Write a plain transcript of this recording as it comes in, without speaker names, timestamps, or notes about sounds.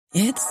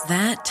It's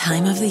that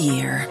time of the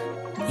year.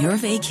 Your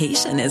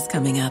vacation is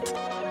coming up.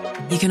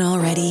 You can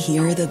already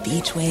hear the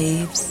beach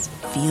waves,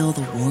 feel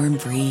the warm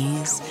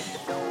breeze,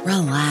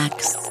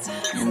 relax,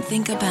 and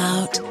think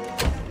about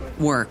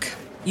work.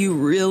 You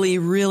really,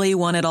 really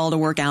want it all to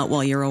work out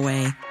while you're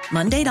away.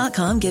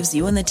 Monday.com gives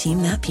you and the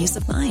team that peace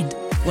of mind.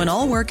 When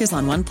all work is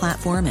on one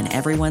platform and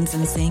everyone's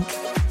in sync,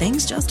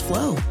 things just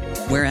flow.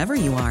 Wherever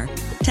you are,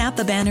 tap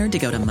the banner to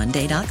go to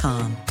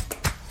Monday.com.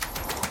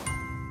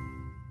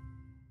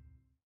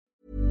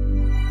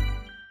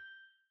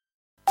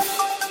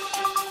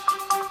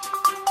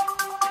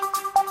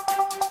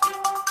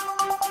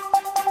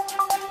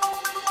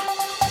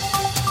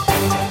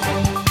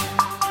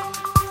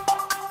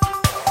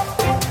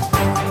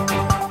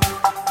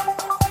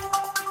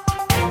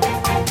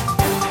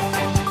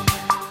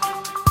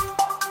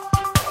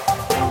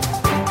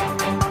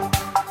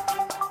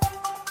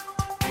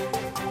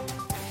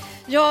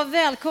 Ja,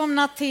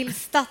 välkomna till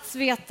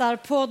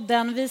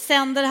Statsvetarpodden. Vi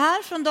sänder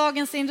här från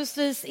Dagens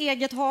Industris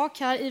eget hak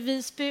här i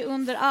Visby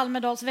under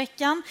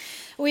Almedalsveckan.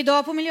 Och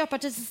idag på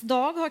Miljöpartiets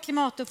dag har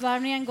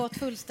klimatuppvärmningen gått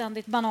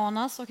fullständigt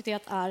bananas och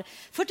det är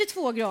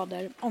 42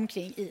 grader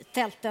omkring i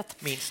tältet.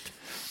 Minst.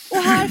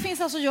 Och här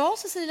finns alltså jag,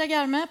 Cecilia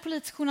Garme,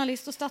 politisk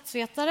journalist och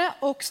statsvetare,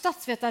 och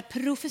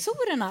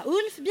statsvetarprofessorerna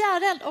Ulf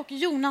Bjäreld och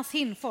Jonas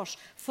Hinfors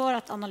för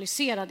att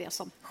analysera det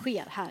som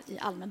sker här i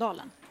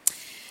Almedalen.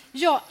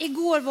 Ja,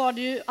 igår var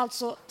det ju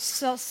alltså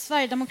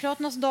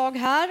Sverigedemokraternas dag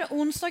här.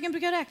 Onsdagen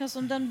brukar räknas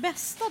som den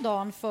bästa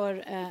dagen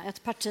för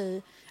ett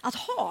parti att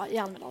ha i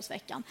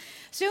Almedalsveckan.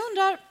 Så jag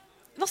undrar,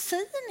 vad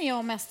säger ni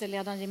om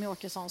SD-ledaren Jimmie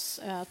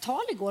Åkessons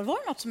tal igår? Var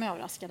det något som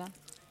överraskade?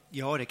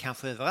 Ja, det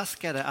kanske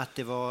överraskade att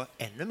det var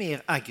ännu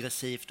mer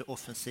aggressivt och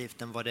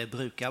offensivt än vad det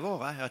brukar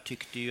vara. Jag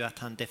tyckte ju att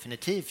han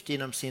definitivt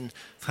genom sin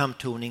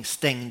framtoning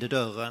stängde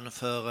dörren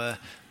för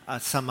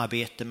att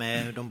samarbete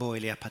med de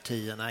borgerliga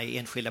partierna i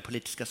enskilda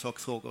politiska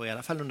sakfrågor, i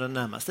alla fall under den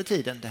närmaste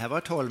tiden. Det här var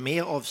ett tal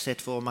mer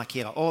avsett för att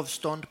markera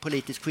avstånd,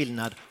 politisk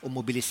skillnad och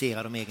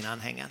mobilisera de egna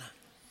anhängarna.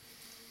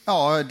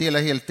 Ja, jag delar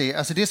helt det.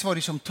 Alltså det var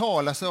det som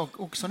tal. Alltså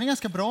också en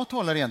ganska bra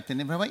talare egentligen.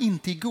 Men det var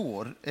inte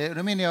igår.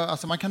 Då menar jag,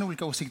 alltså man kan ha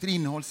olika åsikter i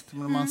innehållet.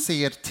 Man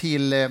ser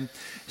till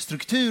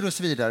struktur och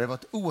så vidare. Det var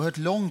ett oerhört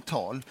långt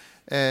tal.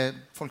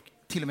 Folk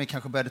till och med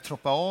kanske började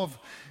troppa av.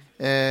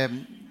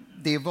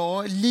 Det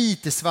var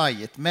lite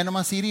svajigt, men om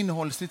man ser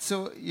innehållsligt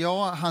så,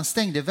 ja, han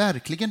stängde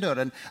verkligen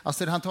dörren.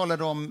 Alltså han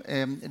talade om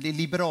det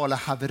liberala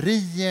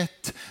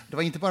haveriet. Det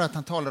var inte bara att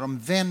han talade om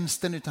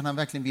vänstern, utan han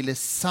verkligen ville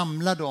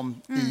samla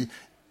dem i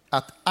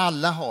att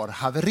alla har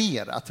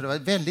havererat. Det var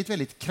väldigt,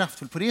 väldigt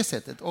kraftfullt på det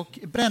sättet. Och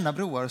bränna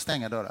broar och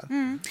stänga dörrar.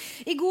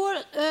 Igår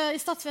i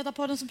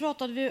Statsvetarpodden så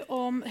pratade vi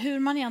om hur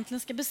man egentligen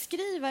ska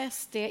beskriva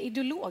SD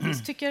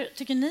ideologiskt.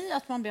 Tycker ni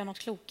att man blir något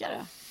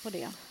klokare på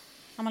det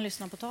när man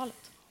lyssnar på talet?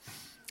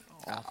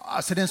 Ja,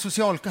 alltså den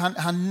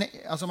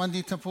alltså man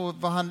tittar på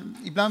vad han,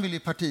 ibland vill ju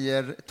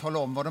partier tala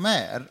om vad de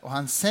är, och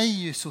han säger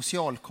ju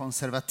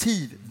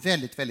socialkonservativ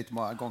väldigt, väldigt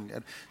många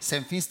gånger.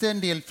 Sen finns det en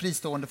del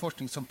fristående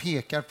forskning som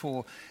pekar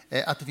på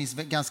att det finns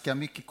ganska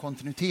mycket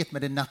kontinuitet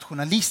med det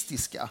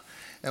nationalistiska.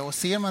 Och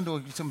ser man då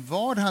liksom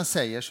vad han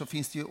säger, så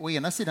finns det ju, å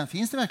ena sidan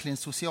finns det verkligen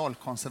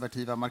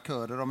socialkonservativa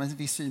markörer om en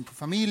viss syn på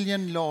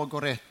familjen, lag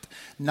och rätt,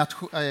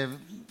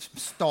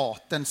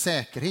 staten,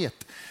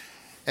 säkerhet.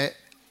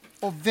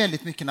 Och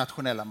väldigt mycket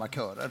nationella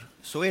markörer.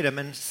 Så är det,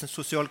 men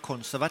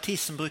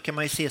socialkonservatism brukar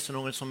man ju se som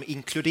något som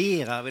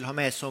inkluderar, vill ha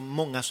med så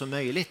många som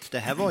möjligt. Det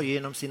här var ju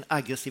genom sin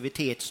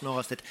aggressivitet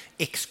snarast ett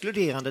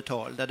exkluderande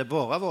tal, där det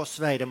bara var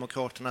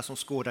Sverigedemokraterna som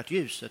skådat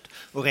ljuset,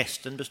 och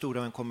resten bestod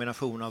av en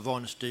kombination av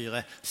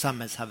vanstyre,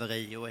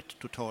 samhällshaveri och ett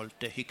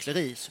totalt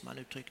hyckleri, som man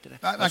uttryckte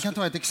det. Man kan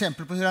ta ett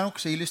exempel på hur han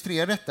också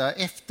illustrerar detta.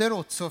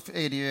 Efteråt så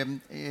är det ju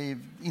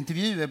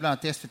intervjuer, bland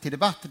annat i SVT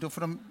Debatt, då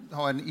får de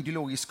ha en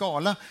ideologisk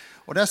skala.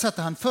 Och där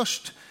satte han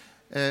först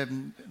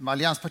med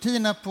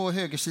allianspartierna på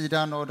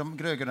högersidan och de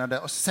grögröna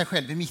där, och sig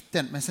själv i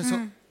mitten. Men sen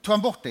så tog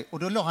han bort det, och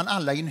då la han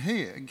alla i en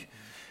hög.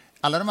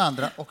 Alla de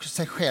andra och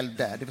sig själv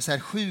där. Det vill säga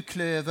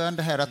sjuklövern,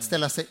 det här att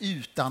ställa sig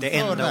utanför. Det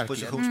enda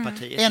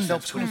oppositionspartiet. Enda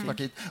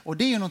oppositionspartiet. Och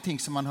det är ju någonting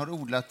som man har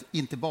odlat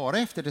inte bara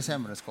efter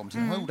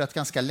decemberöverenskommelsen. Man har odlat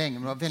ganska länge,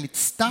 men det var väldigt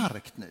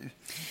starkt nu.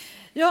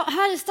 Ja,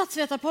 här i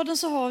Statsvetarpodden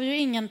så har vi ju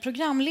ingen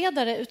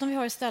programledare, utan vi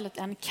har istället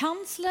en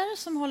kansler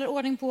som håller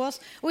ordning på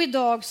oss. Och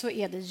idag så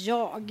är det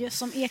jag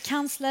som är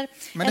kansler.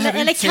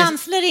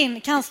 Eller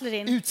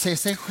kanslerin. Utse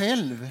sig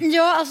själv.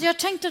 Ja, alltså jag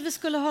tänkte att vi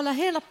skulle hålla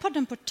hela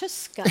podden på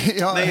tyska.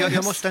 Ja, men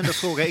jag måste ändå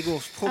fråga,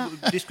 igår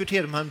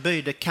diskuterade man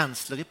böjde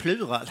kansler i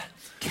plural.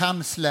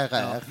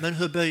 Kanslerer. Ja, men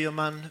hur böjer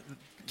man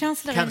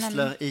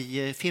kansler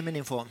i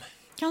feminin form?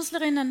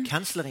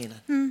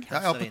 Kanslerinnen.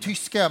 Ja, på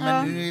tyska,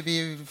 men nu är vi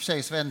ju för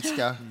sig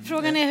svenska.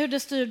 Frågan är hur det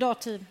styr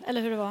dativ,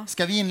 eller hur det var.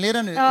 Ska vi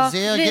inleda nu?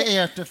 Sehr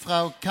geehrte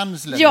Frau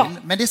Kanzlerin. Ja.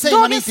 Men det säger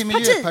man inte i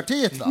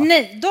Miljöpartiet, va?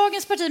 Nej,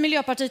 dagens parti,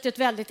 Miljöpartiet, är ett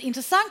väldigt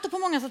intressant och på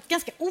många sätt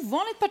ganska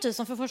ovanligt parti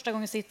som för första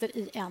gången sitter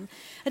i en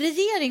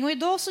regering. Och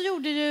idag så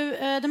gjorde ju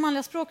det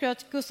manliga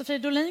språkröret Gustaf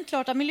Fridolin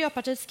klart att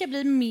Miljöpartiet ska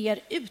bli mer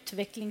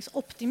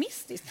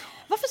utvecklingsoptimistiskt.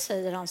 Varför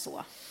säger han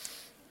så?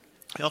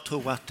 Jag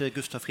tror att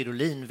Gustav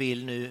Fridolin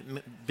vill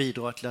nu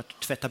bidra till att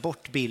tvätta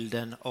bort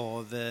bilden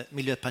av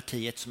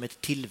Miljöpartiet som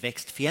ett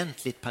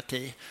tillväxtfientligt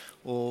parti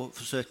och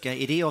försöka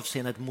i det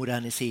avseendet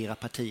modernisera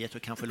partiet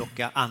och kanske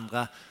locka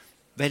andra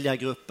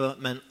väljargrupper,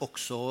 men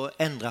också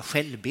ändra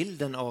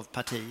självbilden av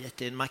partiet.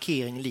 Det är en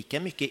markering lika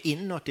mycket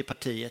inåt i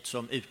partiet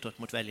som utåt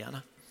mot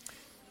väljarna.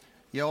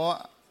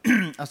 Ja,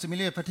 alltså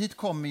Miljöpartiet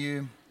kommer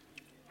ju...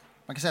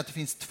 Man kan säga att det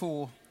finns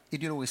två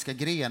ideologiska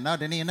grenar.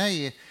 Den ena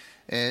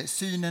är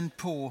synen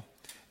på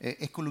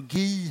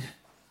ekologi,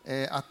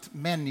 att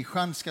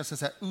människan ska så att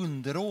säga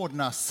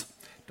underordnas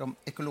de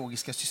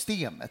ekologiska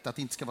systemet, att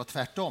det inte ska vara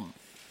tvärtom.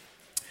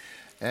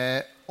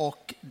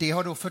 Och det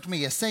har då fört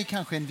med sig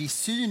kanske en viss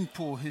syn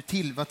på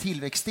vad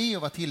tillväxt är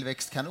och vad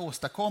tillväxt kan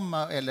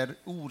åstadkomma eller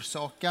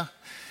orsaka.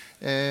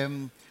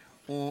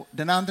 Och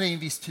den andra är en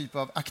viss typ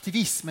av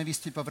aktivism, en viss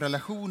typ av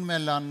relation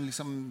mellan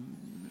liksom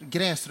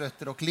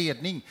gräsrötter och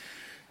ledning.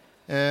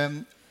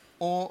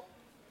 Och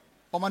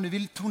om man nu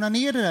vill tona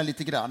ner det där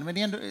lite grann, men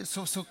det ändå,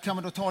 så kan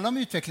man då tala om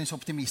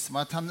utvecklingsoptimism.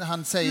 Att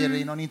han säger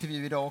i någon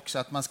intervju idag också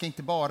att man ska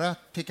inte bara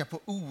peka på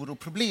oro och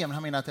problem.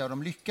 Han menar att det har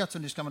de lyckats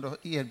och nu ska man då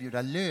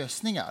erbjuda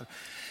lösningar.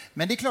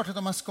 Men det är klart att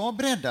om man ska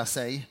bredda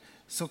sig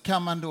så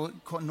kan man då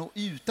nå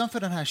utanför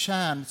den här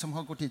kärn som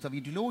har gått dit av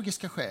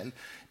ideologiska skäl.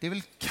 Det är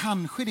väl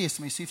kanske det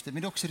som är syftet,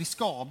 men det är också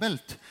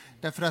riskabelt.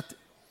 Därför att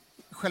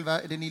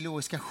själva den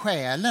ideologiska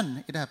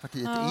själen i det här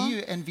partiet är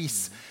ju en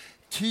viss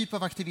typ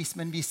av aktivism,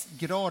 en viss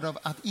grad av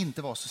att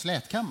inte vara så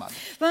slätkammad.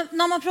 Men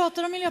när man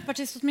pratar om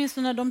miljöpartister,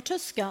 åtminstone de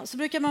tyska, så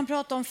brukar man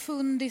prata om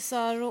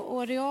fundisar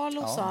och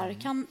realosar.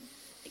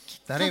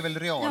 Det här är väl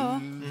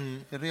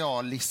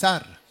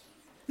realisar.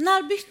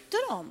 När bytte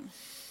de?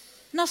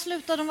 När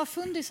slutade de vara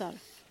fundisar?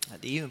 Ja,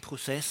 det är ju en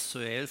process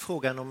och är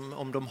frågan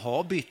om de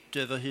har bytt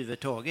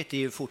överhuvudtaget. Det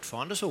är ju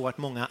fortfarande så att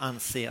många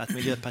anser att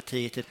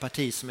Miljöpartiet är ett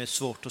parti som är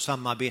svårt att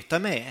samarbeta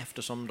med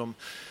eftersom de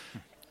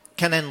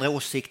kan ändra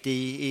åsikt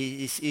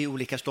i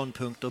olika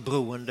ståndpunkter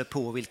beroende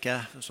på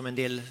vilka, som en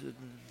del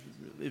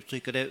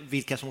uttrycker det,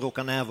 vilka som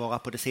råkar närvara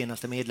på det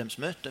senaste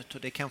medlemsmötet.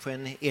 Och det är kanske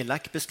en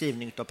elak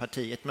beskrivning av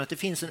partiet, men att det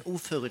finns en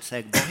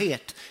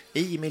oförutsägbarhet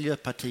i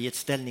Miljöpartiets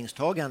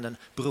ställningstaganden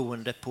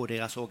beroende på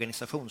deras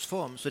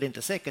organisationsform. Så det är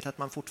inte säkert att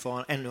man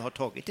fortfarande ännu har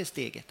tagit det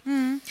steget.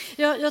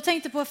 Jag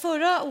tänkte på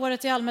förra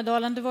året i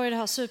Almedalen, det var ju det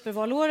här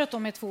supervalåret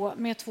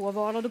med två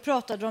val, och då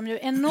pratade de ju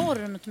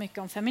enormt mycket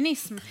om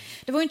feminism.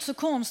 Det var ju inte så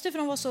konstigt för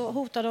de var så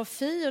hotade av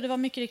Fi, och det var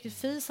mycket riktigt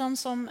Fi sen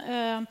som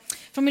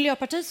från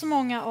Miljöpartiet så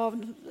många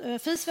av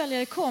Fis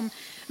väljare kom.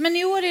 Men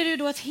i år är det ju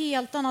då ett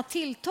helt annat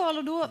tilltal,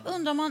 och då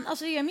undrar man,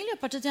 alltså är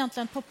Miljöpartiet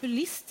egentligen ett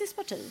populistiskt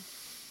parti?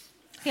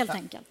 Helt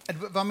enkelt.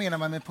 Vad menar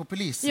man med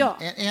populism? Ja.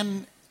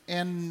 En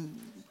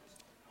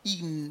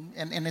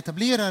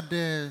etablerad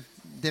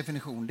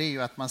definition, det är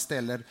ju att man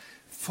ställer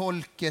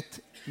folket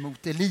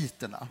mot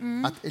eliterna.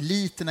 Att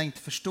eliterna inte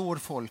förstår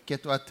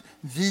folket och att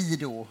vi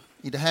då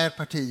i det här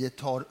partiet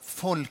har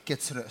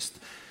folkets röst.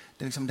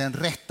 Det är liksom den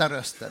rätta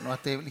rösten och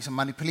att det liksom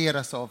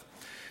manipuleras av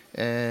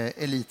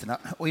eliterna.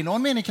 Och i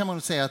någon mening kan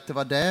man säga att det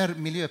var där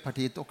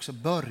Miljöpartiet också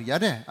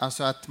började.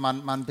 Alltså att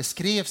man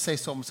beskrev sig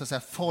som så att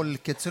säga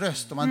folkets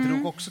röst, och man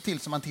drog också till,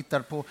 som man tittar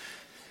på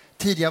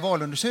tidiga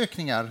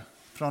valundersökningar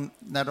från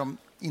när de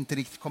inte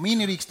riktigt kom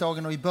in i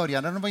riksdagen och i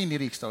början när de var inne i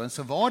riksdagen,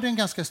 så var det en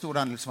ganska stor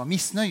andel som var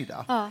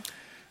missnöjda. Ja.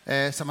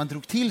 Så man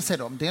drog till sig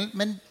dem.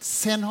 Men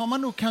sen har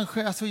man nog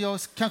kanske, alltså jag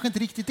kanske inte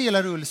riktigt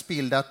delar Ulfs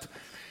bild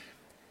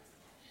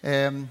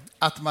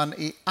att man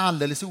är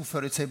alldeles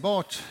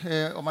oförutsägbart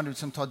om man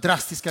liksom tar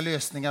drastiska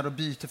lösningar och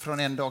byter från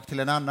en dag till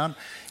en annan.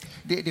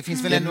 Det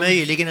finns väl ändå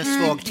möjligen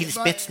en svag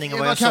tillspetsning av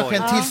vad jag sa. Det var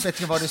kanske en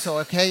tillspetsning av vad du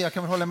sa. Okej, jag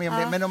kan väl hålla med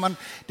om det. Men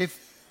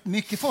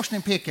mycket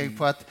forskning pekar ju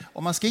på att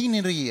om man ska in i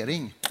en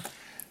regering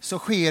så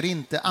sker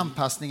inte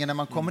anpassningen när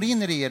man kommer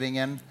in i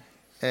regeringen,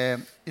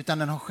 utan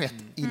den har skett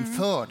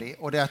inför det.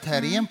 Och det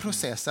här är en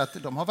process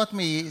att de har varit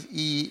med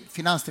i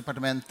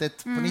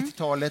Finansdepartementet på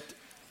 90-talet,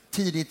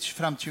 tidigt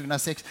fram till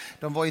 2006.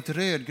 De var ett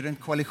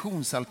rödgrönt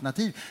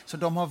koalitionsalternativ, så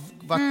de har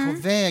varit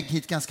på väg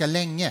hit ganska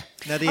länge.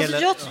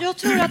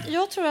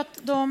 Jag tror att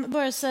de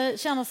börjar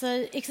känna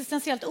sig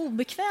existentiellt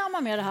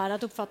obekväma med det här,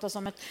 att uppfattas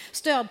som ett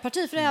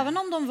stödparti. För även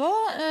om de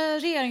var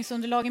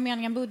regeringsunderlag i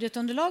meningen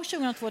budgetunderlag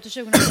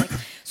 2002-2006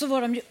 så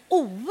var de ju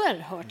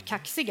oerhört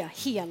kaxiga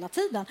hela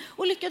tiden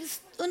och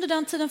lyckades under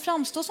den tiden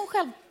framstå som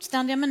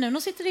självständiga. Men nu när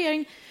de sitter i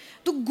regering,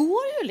 då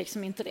går ju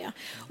liksom inte det.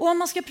 Och om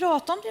man ska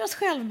prata om deras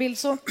självbild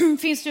så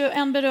finns det ju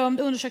en berömd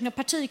undersökning av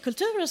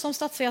partikulturer som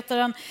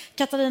statsvetaren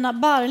Katarina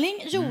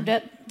Barling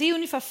gjorde. Det är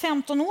ungefär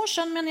 15 år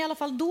sedan, men i alla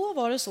fall då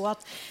var det så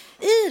att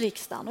i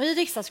riksdagen och i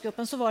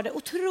riksdagsgruppen så var det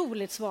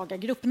otroligt svaga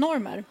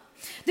gruppnormer.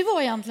 Det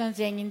var egentligen ett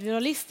gäng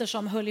individualister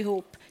som höll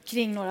ihop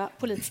kring några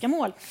politiska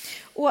mål.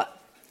 Och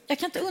jag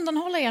kan inte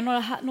undanhålla er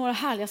några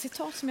härliga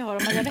citat som jag har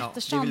om Maria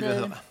Wetterstrand.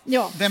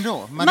 Vem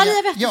då?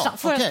 Maria Wetterstrand,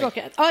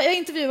 förespråkare. Ja, jag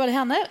intervjuade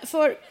henne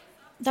för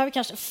det var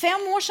kanske 5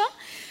 år sedan.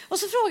 Och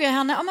så frågade jag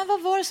henne, men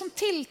vad var det som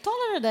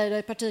tilltalade dig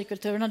i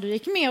partikulturen när du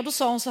gick med? Och då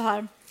sa hon så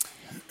här,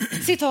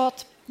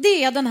 citat: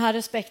 Det är den här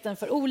respekten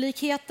för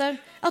olikheter,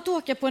 att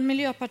åka på en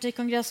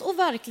miljöpartikongress och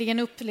verkligen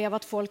uppleva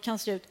att folk kan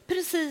se ut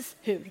precis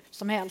hur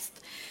som helst.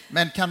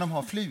 Men kan de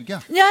ha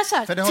fluga? Ja, så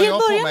här, För det har till jag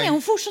på början mig. med,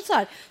 hon fortsätter så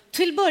här,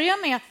 till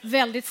början med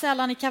väldigt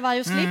sällan i kavaj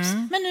och slips,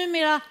 men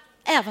numera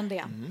även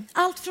det.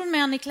 Allt från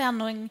män i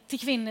klänning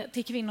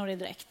till kvinnor i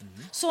dräkt.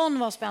 Sån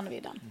var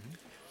spännvidden.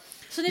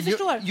 Så ni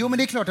förstår. Jo, men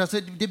det är klart,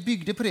 alltså, det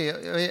byggde på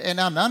det. En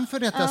annan för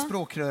detta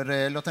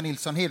språkrör, Lotta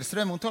Nilsson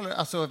Hedström,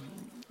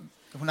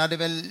 hon hade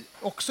väl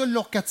också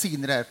lockats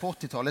in där på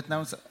 80-talet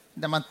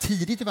när man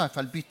tidigt i varje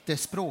fall bytte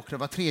språkrör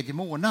var 3:e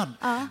månad.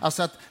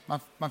 Alltså att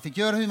man fick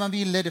göra hur man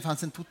ville, det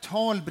fanns en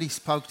total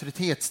brist på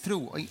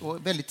auktoritetstro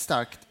och väldigt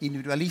starkt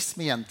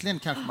individualism egentligen,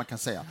 kanske man kan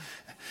säga.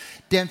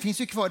 Den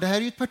finns ju kvar. Det här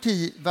är ju ett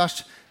parti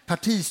vars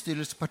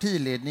partistyrelse och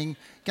partiledning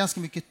ganska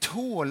mycket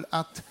tål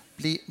att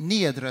bli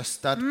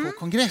nedröstad på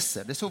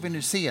kongresser. Det såg vi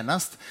nu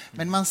senast.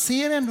 Men man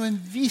ser ändå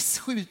en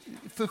viss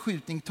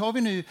förskjutning. Tar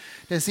vi nu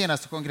den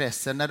senaste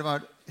kongressen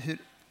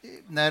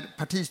när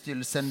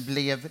partistyrelsen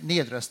blev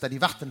nedröstad i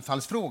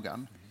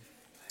Vattenfallsfrågan,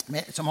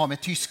 som har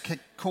med tysk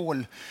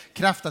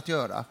kolkraft att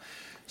göra,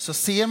 så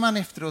ser man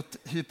efteråt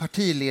hur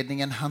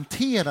partiledningen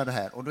hanterar det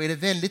här. Och då är det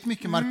väldigt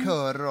mycket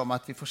markörer om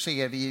att vi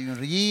är ju en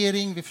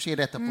regering, vi får se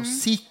detta på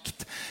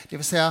sikt. Det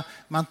vill säga,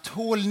 man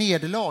tål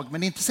nederlag,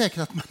 men det är inte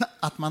säkert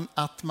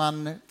att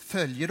man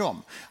följer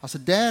dem. Alltså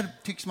där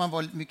tycks man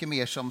vara mycket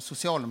mer som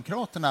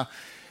Socialdemokraterna.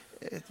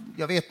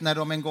 Jag vet när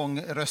de en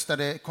gång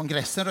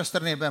kongressen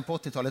röstade ner början på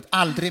 80-talet,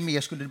 aldrig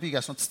mer skulle det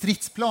byggas något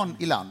stridsplan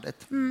i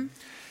landet.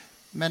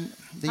 Men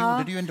det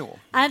gjorde det ju ändå.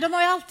 Nej, de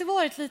har ju alltid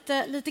varit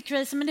lite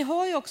crazy, men det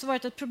har ju också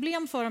varit ett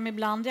problem för dem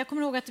ibland. Jag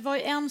kommer ihåg att det var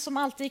en som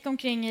alltid gick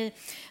omkring i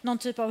någon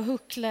typ av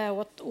huckle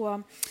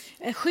och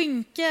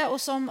skynke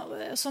och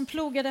som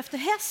plogade efter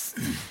häst.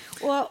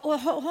 Och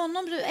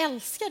honom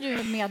älskade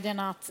ju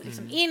medierna att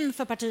liksom,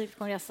 inför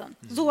partikongressen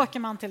så åker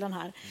man till den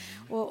här.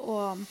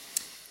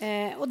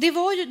 Och det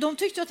var ju, de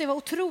tyckte att det var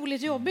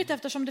otroligt jobbigt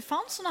eftersom det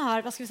fanns såna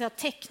här, vad ska vi säga,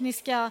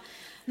 tekniska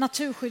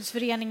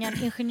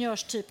Naturskyddsföreningen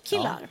ingenjörstyp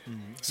killar.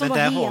 Som men var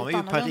där helt har ju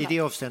annorlunda. I det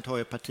avståndet har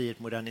ju partiet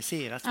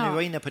moderniserats. Men vi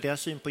var inne på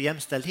deras syn på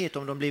jämställdhet,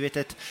 om de blivit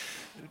ett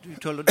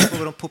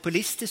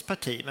populistiskt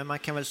parti, men man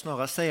kan väl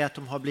snarare säga att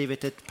de har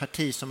blivit ett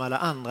parti som alla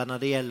andra när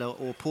det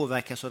gäller att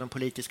påverkas av den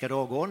politiska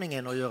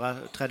dagordningen och göra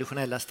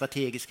traditionella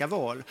strategiska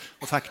val.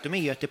 Och faktum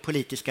är ju att det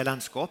politiska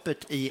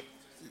landskapet i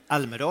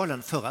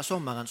Almedalen förra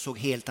sommaren såg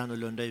helt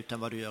annorlunda ut än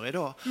vad det gör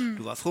idag.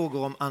 Det var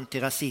frågor om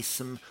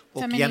antirasism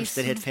och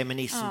jämställdhet,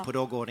 feminism på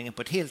dagordningen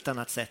på ett helt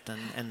annat sätt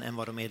än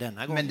vad de är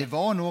denna gång. Men det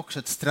var nog också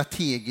ett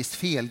strategiskt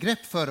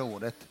felgrepp förra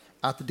året.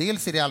 Att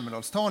dels är det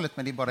Almedalstalet,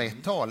 men det är bara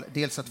ett tal.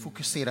 Dels att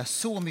fokusera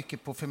så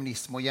mycket på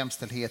feminism och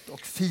jämställdhet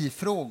och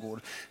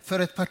FI-frågor för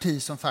ett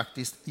parti som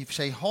faktiskt i och för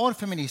sig har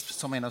feminism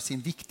som en av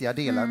sin viktiga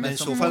delar. Men i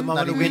så fall man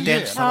var nog inte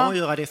ensam att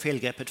göra det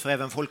felgreppet, för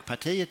även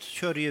Folkpartiet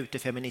körde ju ut det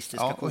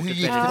feministiska kortet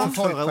väldigt hårt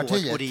förra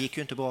året, och det gick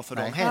ju inte bra för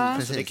dem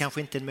heller. Så det är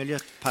kanske inte en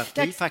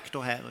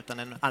miljöpartifaktor här utan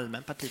en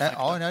allmän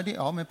partifaktor.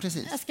 Ja, men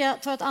precis. Jag ska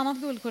ta ett annat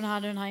guldkorn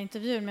här i den här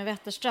intervjun med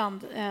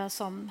Wetterstrand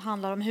som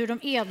handlar om hur de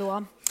är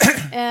då.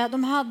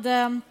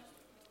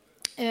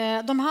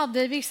 De hade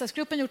i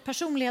riksdagsgruppen gjort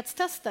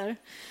personlighetstester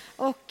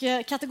och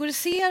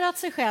kategoriserat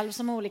sig själv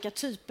som olika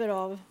typer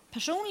av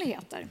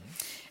personligheter.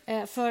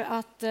 För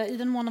att i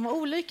den mån de var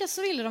olika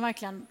så ville de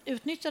verkligen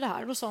utnyttja det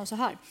här. Då sa de så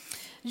här: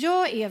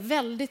 jag är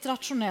väldigt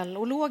rationell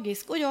och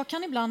logisk och jag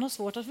kan ibland ha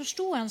svårt att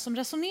förstå en som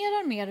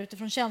resonerar mer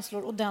utifrån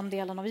känslor och den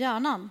delen av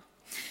hjärnan.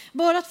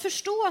 Bara att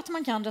förstå att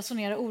man kan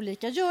resonera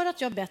olika gör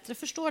att jag bättre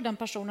förstår den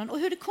personen och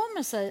hur det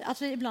kommer sig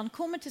att vi ibland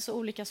kommer till så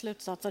olika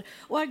slutsatser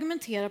och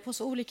argumenterar på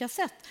så olika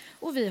sätt.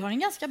 Och vi har en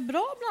ganska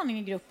bra blandning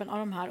i gruppen av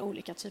de här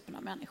olika typerna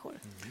av människor.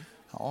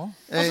 Ja.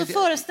 Alltså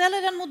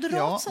föreställer en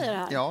moderat säger det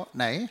här? Ja,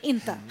 nej.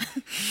 Inte.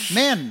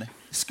 Men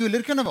skulle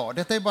det kunna vara,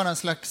 detta är bara en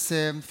slags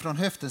från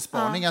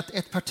höftenspaning, att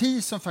ett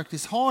parti som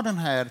faktiskt har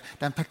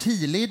den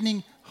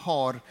partiledning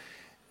har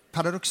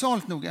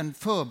paradoxalt nog en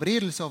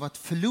förberedelse av att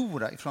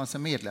förlora ifrån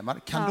sina medlemmar,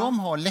 kan de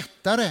ha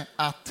lättare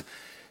att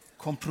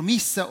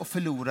kompromissa och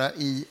förlora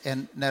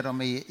när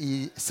de är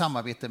i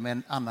samarbete med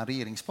en annan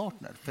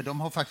regeringspartner. För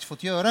de har faktiskt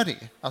fått göra det.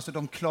 Alltså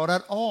de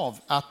klarar av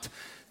att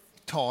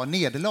ta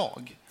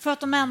nederlag. För att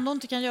de ändå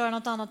inte kan göra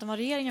något annat än vad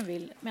regeringen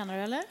vill, menar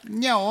du, eller?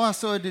 Ja,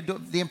 alltså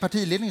det är en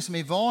partiledning som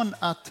är van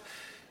att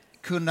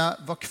kunna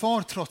vara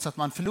kvar trots att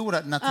man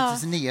förlorar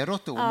naturligtvis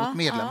neråt då, mot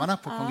medlemmarna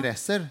på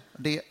kongresser.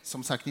 Det är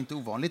som sagt inte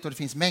ovanligt och det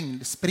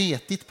finns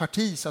spretigt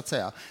parti så att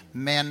säga.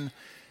 Men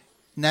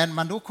när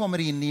man då kommer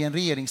in i en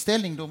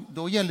regeringsställning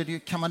då gäller det ju,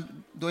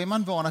 då är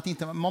man van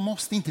att man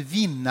måste inte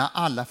vinna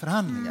alla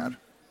förhandlingar.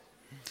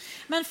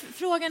 Men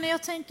frågan är,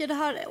 jag tänker det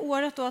här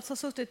året då att ha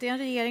suttit i en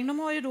regering, de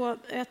har ju då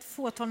ett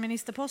fåtal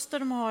ministerposter,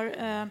 de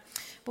har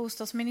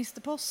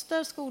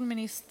bostadsministerposter,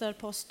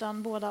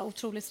 skolministerposten, båda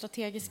otroligt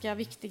strategiska,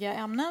 viktiga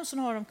ämnen, så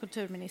har de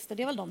kulturminister,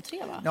 det är väl de tre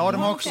va? Ja,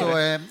 de har också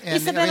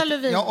Isabella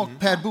Lövin. Ja, och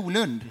Per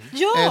Bolund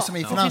som är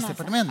i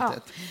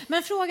Finansdepartementet. Ja.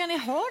 Men frågan är,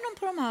 har de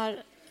på de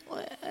här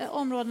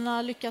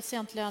områdena lyckats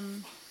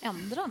egentligen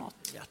ändra något?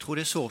 Jag tror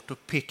det är svårt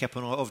att peka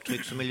på några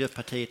avtryck som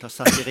Miljöpartiet har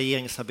satt i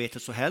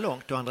regeringsarbetet så här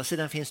långt. Å andra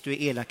sidan finns det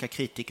ju elaka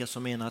kritiker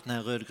som menar att den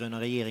här rödgröna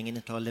regeringen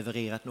inte har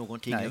levererat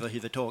någonting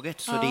överhuvudtaget.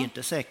 Så det är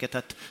inte säkert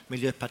att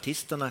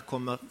miljöpartisterna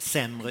kommer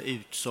sämre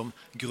ut som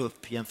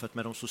grupp jämfört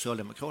med de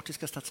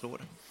socialdemokratiska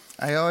statsråden.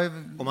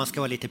 Om man ska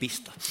vara lite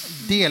bister.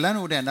 Delar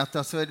nog den att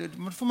alltså,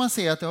 får man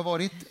se att det har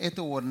varit ett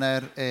år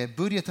när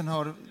budgeten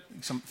har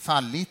liksom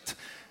fallit.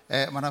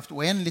 Man har haft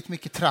oändligt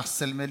mycket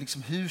trassel med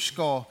liksom hur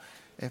ska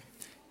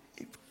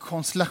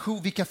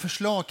konstellation, vilka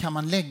förslag kan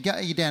man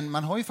lägga i den?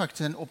 Man har ju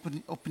faktiskt en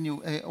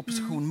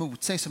opposition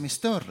mot sig som är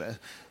större.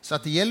 Så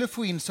att det gäller att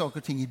få in saker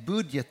och ting i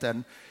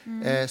budgeten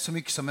så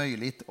mycket som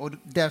möjligt. Och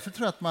därför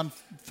tror jag att man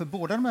för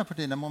båda de här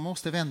partierna man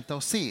måste vänta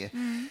och se.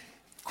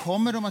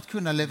 Kommer de att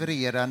kunna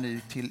leverera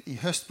nu i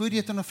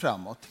höstbudgeten och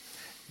framåt?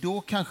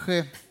 Då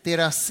kanske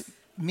deras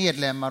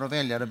medlemmar och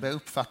väljare börjar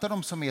uppfatta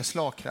dem som mer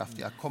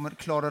slagkraftiga.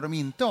 Klarar de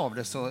inte av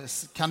det så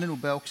kan det nog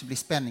börja också bli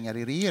spänningar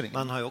i regeringen.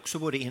 Man har ju också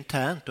både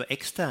internt och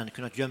externt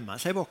kunnat gömma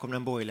sig bakom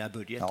den borgerliga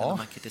budgeten när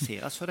man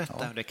kritiseras för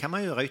detta. Det kan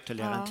man göra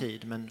ytterligare en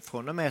tid, men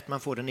från och med att man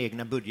får den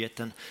egna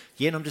budgeten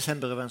genom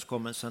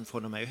decemberöverenskommelsen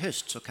från och med i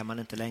höst så kan man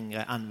inte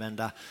längre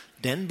använda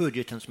den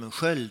budgeten som en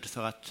sköld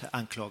för att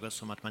anklagas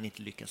som att man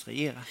inte lyckas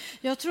regera.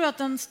 Jag tror att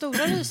den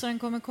stora rysaren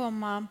kommer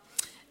komma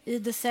i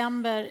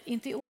december,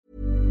 inte i år.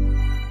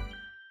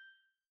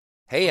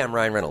 Hey, I'm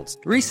Ryan Reynolds.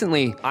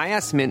 Recently, I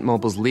asked Mint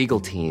Mobile's legal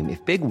team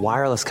if big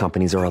wireless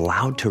companies are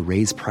allowed to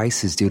raise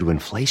prices due to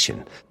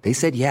inflation. They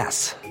said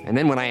yes. And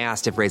then when I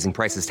asked if raising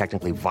prices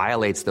technically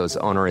violates those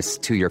onerous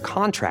two-year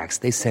contracts,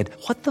 they said,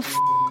 "What the f***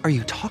 are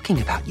you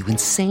talking about, you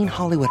insane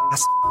Hollywood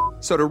ass?"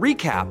 So to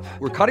recap,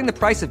 we're cutting the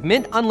price of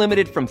Mint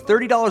Unlimited from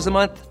 $30 a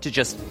month to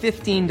just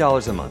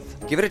 $15 a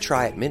month. Give it a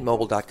try at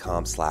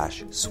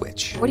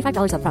mintmobile.com/switch.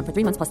 $45 up front for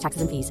 3 months plus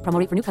taxes and fees. Promo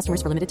rate for new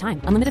customers for limited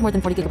time. Unlimited more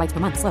than 40 gigabytes per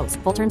month. Slows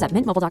full terms at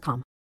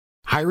mintmobile.com.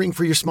 Hiring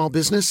for your small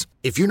business?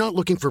 If you're not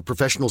looking for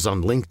professionals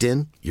on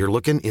LinkedIn, you're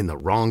looking in the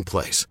wrong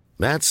place.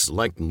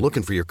 That's like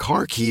looking for your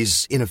car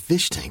keys in a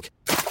fish tank.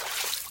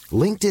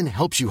 LinkedIn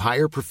helps you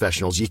hire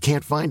professionals you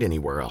can't find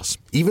anywhere else,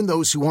 even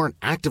those who aren't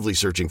actively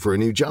searching for a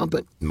new job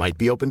but might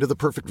be open to the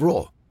perfect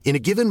role. In a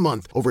given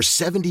month, over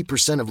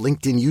 70% of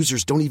LinkedIn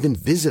users don't even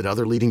visit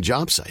other leading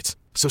job sites.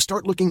 So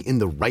start looking in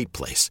the right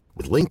place.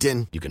 With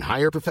LinkedIn, you can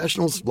hire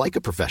professionals like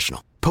a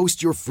professional.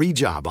 Post your free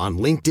job on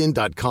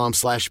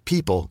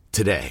linkedin.com/people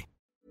today.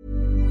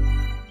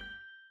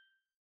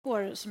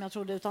 Som jag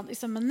trodde, utan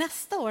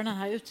nästa år den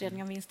här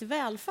utredningen om vinst i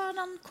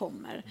välfärden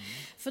kommer.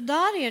 För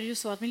där är det ju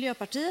så att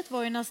Miljöpartiet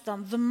var ju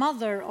nästan the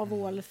mother of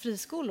all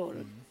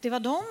friskolor. Det var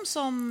de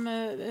som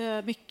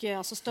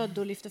mycket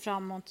stödde och lyfte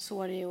fram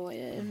Montessori och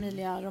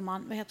Emilia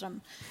Roman, vad heter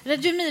de?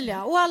 Reggio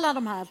Emilia och alla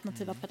de här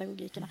alternativa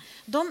pedagogikerna.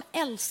 De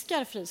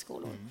älskar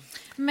friskolor.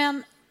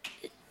 Men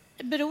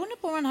beroende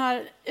på vad den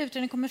här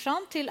utredningen kommer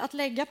fram till att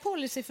lägga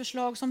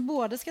policyförslag som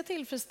både ska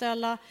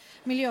tillfredsställa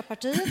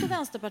Miljöpartiet och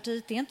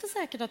Vänsterpartiet, det är inte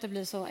säkert att det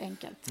blir så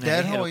enkelt.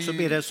 Nej, också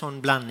blir det en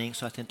sån blandning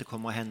så att det inte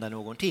kommer att hända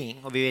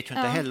någonting. Och vi vet ju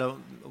inte heller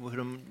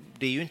hur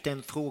det är ju inte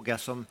en fråga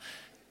som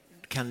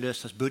kan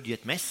lösas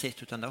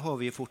budgetmässigt, utan där har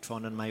vi ju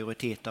fortfarande en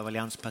majoritet av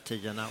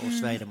allianspartierna och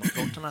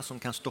Sverigedemokraterna som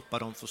kan stoppa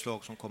de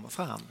förslag som kommer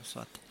fram. Så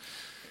att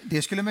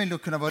det skulle möjligen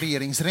kunna vara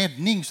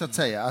regeringsräddning så att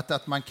säga,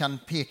 att man kan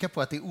peka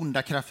på att det är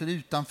onda krafter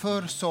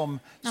utanför som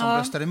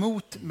röstar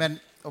emot, men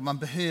och man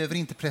behöver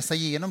inte pressa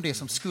igenom det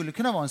som skulle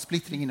kunna vara en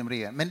splittring inom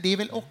regeringen. Men det är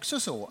väl också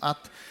så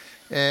att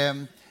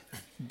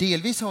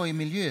delvis har ju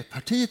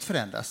Miljöpartiet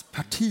förändrats.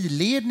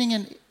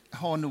 Partiledningen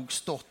har nog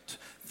stått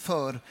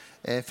för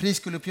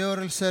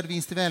friskoleuppgörelser,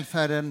 vinst i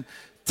välfärden,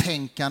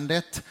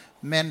 tänkandet,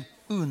 men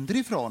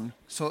underifrån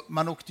så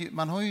man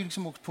har ju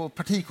liksom åkt på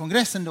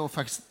partikongressen då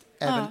faktiskt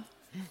även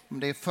om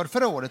det är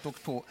förra året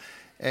och på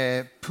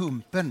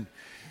pumpen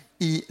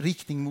i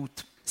riktning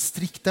mot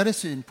striktare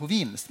syn på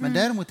vinst. Men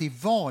däremot är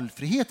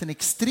valfriheten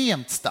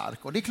extremt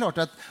stark. Och det är klart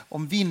att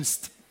om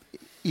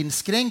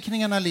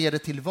vinstinskränkningarna leder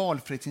till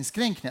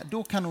valfrihetsinskränkningar,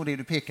 då kan nog det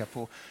du pekar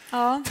på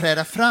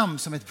träda fram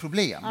som ett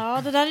problem.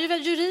 Ja, det där är ju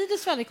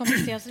juridiskt väldigt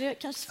komplicerat, så det är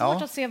kanske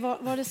svårt att se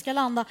var det ska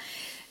landa.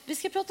 Vi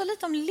ska prata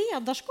lite om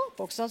ledarskap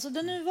också. Alltså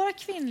den nuvarande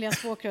kvinnliga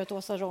språkröret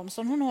Åsa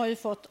Romson, hon har ju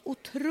fått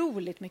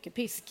otroligt mycket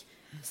pisk.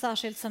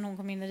 Särskilt sedan hon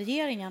kom in i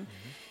regeringen.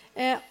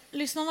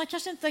 Lyssnarna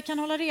kanske inte kan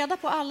hålla reda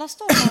på alla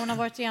stormar hon har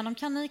varit igenom.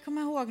 Kan ni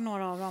komma ihåg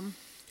några av dem?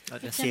 Ja,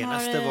 det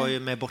senaste var ju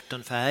med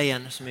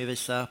bottenfärgen som ju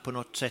visar på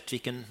något sätt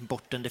vilken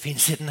botten det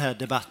finns i den här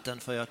debatten.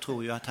 För jag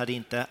tror ju att hade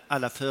inte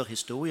alla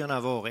förhistorierna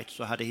varit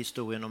så hade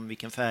historien om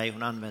vilken färg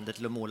hon använde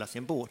till att måla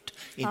sin båt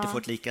inte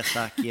fått lika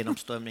stark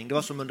genomströmning. Det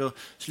var som under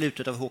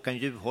slutet av Håkan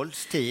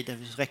Juholts tid.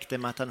 Det räckte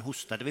med att han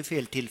hostade vid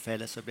fel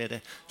tillfälle så blev det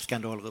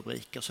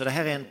skandalrubriker. Så det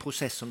här är en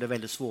process som det är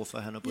väldigt svårt för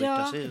henne att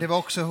bryta sig ur. Det var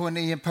också hon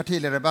i en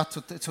partiledardebatt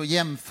så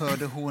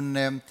jämförde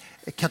hon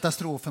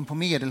katastrofen på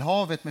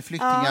Medelhavet med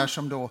flyktingar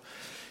som då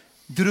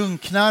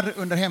drunknar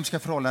under hemska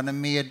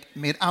förhållanden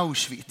med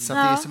Auschwitz. Så det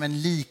är som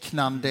en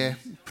liknande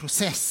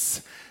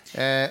process.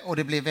 Och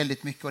det blev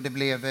väldigt mycket och det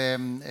blev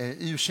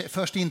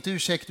först inte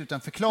ursäkt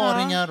utan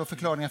förklaringar och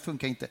förklaringar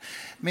funkar inte.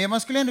 Men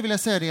man skulle ändå vilja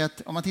säga det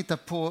att om man tittar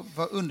på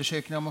vad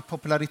undersökningar om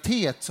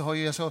popularitet så har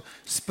ju alltså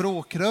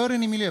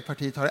språkrören i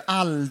Miljöpartiet har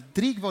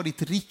aldrig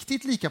varit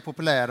riktigt lika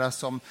populära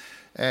som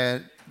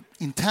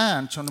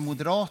internt som de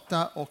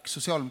moderata och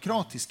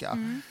socialdemokratiska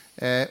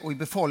och i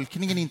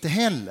befolkningen inte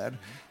heller.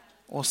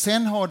 Och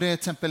sen har det till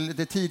exempel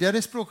det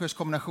tidigare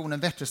språkrörskombinationen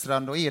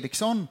Wetterstrand och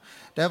Eriksson.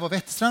 Där var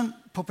Wetterstrand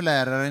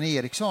populärare än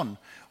Eriksson.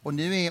 Och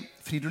nu är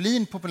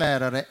Fridolin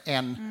populärare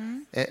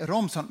än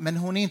Romson. Men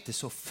hon är inte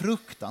så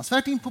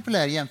fruktansvärt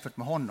impopulär jämfört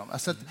med honom.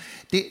 Alltså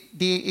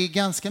det är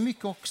ganska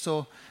mycket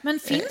också... Men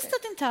finns det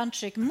ett internt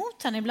tryck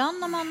mot henne? Ibland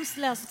när man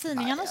läser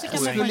tidningarna så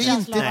kan man få en jag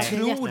känsla av inte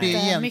tro det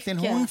egentligen.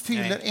 Hon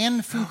fyller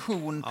en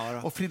funktion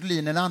Ja, och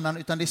Fridolin en annan.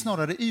 Utan det är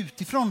snarare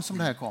utifrån som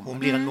det här kommer. Hon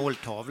blir en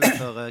måltavla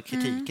för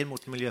kritiken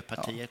mot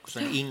Miljöpartiet. Och så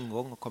en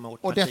ingång att komma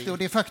åt partiet. Och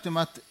det faktum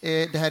att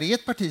det här är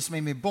ett parti som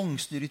är med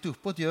bångstyrigt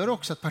uppåt gör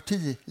också att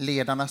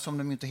partiledarna, som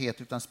de inte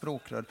heter utan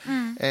språkrör,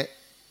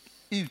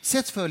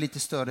 utsätts för lite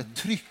större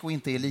tryck och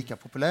inte är lika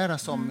populära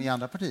som i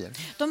andra partier.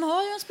 De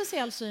har ju en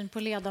speciell syn på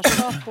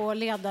ledarskap och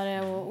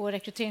ledare och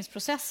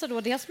rekryteringsprocesser.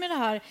 Då. Dels med det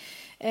här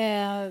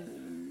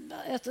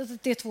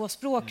det är 2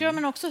 språkrör,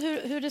 men också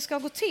hur det ska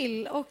gå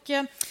till. Och,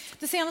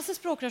 det senaste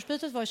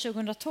språkrörsbytet var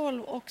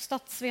 2012 och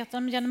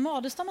statsvetaren Jenny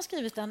Madestam har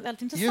skrivit en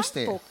väldigt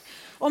intressant bok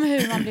om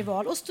hur man blir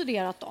vald och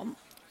studerat dem.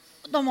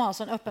 De har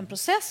alltså en öppen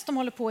process, de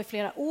håller på i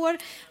flera år,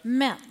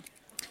 men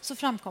så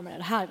framkommer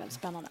det här väldigt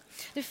spännande.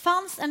 Det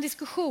fanns en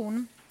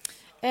diskussion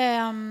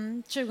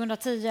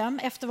 2010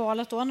 efter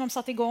valet då, när de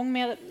satte igång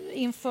med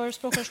inför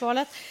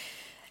språkrörsvalet.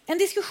 En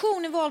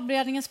diskussion i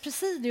valberedningens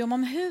presidium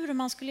om hur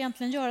man skulle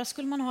egentligen göra.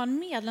 Skulle man ha en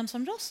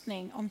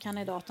medlemsomröstning om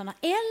kandidaterna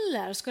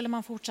eller skulle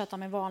man fortsätta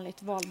med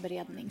vanligt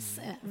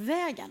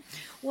valberedningsvägen?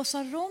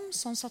 Åsa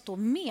Romson satt då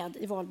med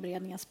i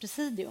valberedningens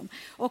presidium.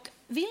 Och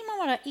vill man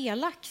vara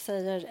elak,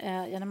 säger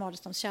Jenny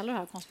Madestams källor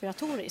här,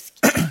 konspiratorisk,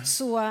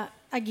 så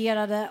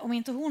agerade, om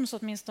inte hon så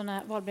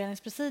åtminstone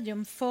valberedningens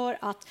presidium, för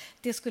att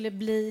det skulle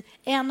bli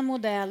en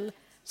modell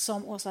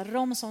som Åsa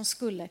Romson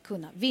skulle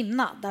kunna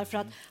vinna. Därför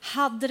att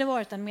hade det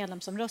varit en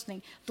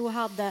medlemsomröstning, då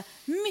hade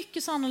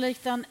mycket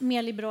sannolikt den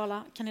mer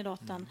liberala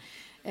kandidaten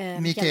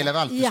Mikaela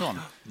Valtersson.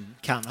 Ja.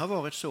 Kan ha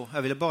varit så.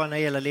 Jag ville bara när det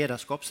gäller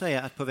ledarskap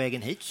säga att på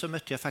vägen hit så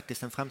mötte jag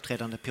faktiskt en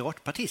framträdande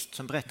piratpartist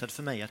som berättade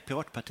för mig att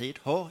Piratpartiet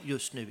har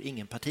just nu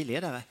ingen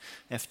partiledare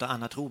efter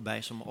Anna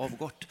Troberg som har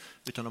avgått,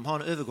 utan de har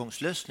en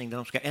övergångslösning där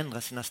de ska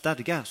ändra sina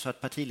stadgar så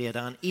att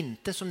partiledaren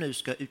inte som nu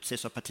ska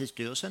utses av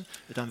partistyrelsen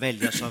utan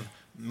väljas av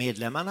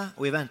medlemmarna,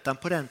 och i väntan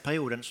på den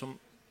perioden som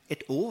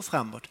ett år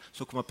framåt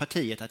så kommer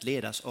partiet att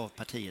ledas av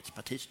partiets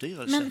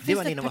partistyrelse. Men finns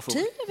var en innovation.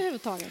 Parti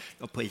överhuvudtaget?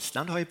 Och på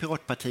Island har ju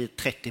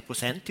Piratpartiet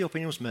 30% i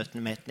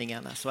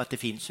opinionsmätningarna, så att det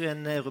finns ju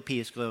en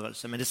europeisk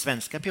rörelse. Men det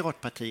svenska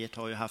Piratpartiet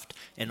har ju haft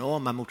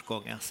enorma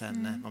motgångar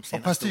sedan de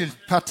senaste åren.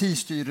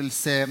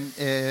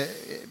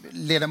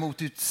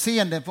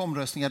 Partistyrelseledamotutseende på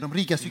omröstningar, de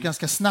riggas ju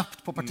ganska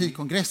snabbt på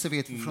partikongresser,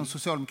 vet vi från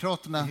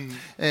Socialdemokraterna,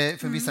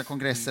 för vissa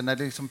kongresser, när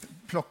det liksom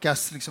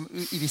plockas liksom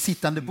vid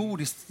sittande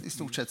bord i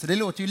stort sett. Så det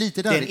låter ju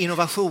lite där. Det är en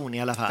innovation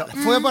i alla fall.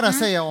 Får jag bara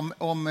säga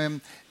om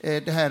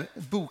det här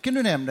boken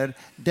du nämner,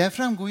 där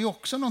framgår ju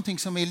också någonting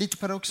som är lite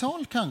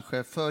paradoxalt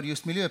kanske för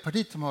just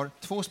Miljöpartiet som har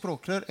 2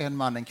 språkrör, en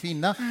man, en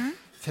kvinna.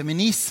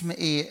 Feminism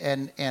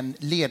är en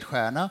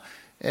ledstjärna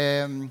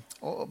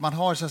och man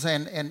har så att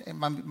säga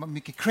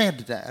mycket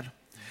cred där.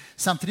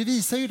 Samtidigt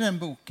visar ju den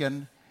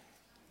boken,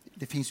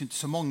 det finns ju inte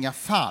så många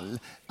fall,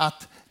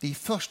 att det i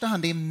första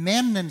hand är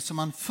männen som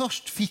man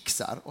först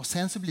fixar och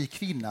sen så blir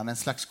kvinnan en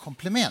slags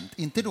komplement.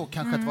 Inte då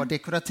kanske att vara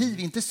dekorativ,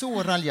 inte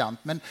så raljant,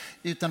 men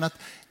utan att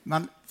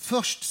man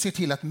först ser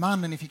till att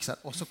mannen är fixad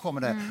och så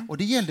kommer det. Och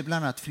det gällde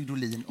bland annat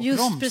Fridolin och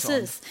Romson.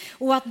 Precis.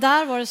 Och att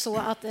där var det så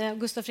att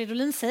Gustaf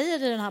Fridolin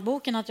säger i den här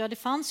boken att det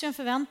fanns ju en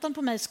förväntan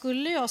på mig.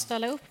 Skulle jag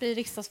ställa upp i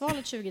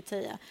riksdagsvalet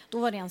 2010, då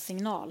var det en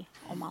signal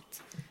om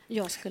att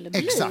jag skulle bli.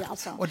 Exakt.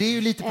 Alltså. Och det är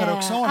ju lite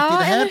paradoxalt i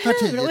det här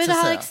partiet. Och i det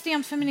här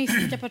extremt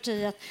feministiska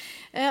partiet.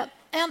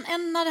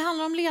 När det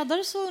handlar om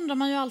ledare så undrar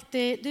man ju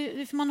alltid,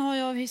 för man har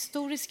ju av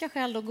historiska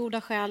skäl och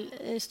goda skäl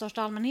i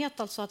största allmänhet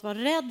alltså att vara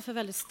rädd för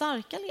väldigt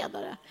starka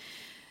ledare.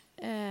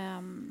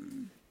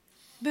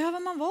 Behöver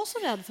man vara så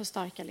rädd för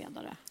starka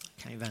ledare?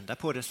 Kan ju vända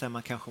på det så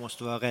man kanske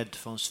måste vara rädd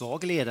för en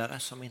svag ledare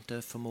som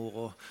inte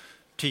förmår att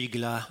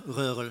tygla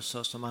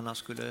rörelser som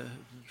annars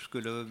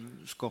skulle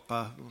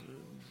skapa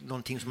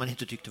någonting som man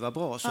inte tyckte var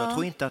bra. Så jag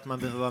tror inte att man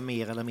behöver vara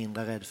mer eller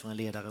mindre rädd för en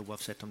ledare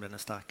oavsett om den är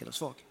stark eller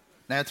svag.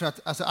 Nej, jag tror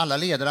att alltså, alla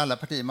ledare, alla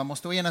partier, man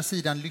måste å ena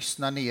sidan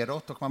lyssna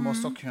neråt och man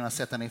måste också kunna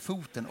sätta ner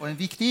foten. Och en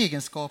viktig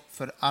egenskap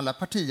för alla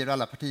partier och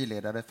alla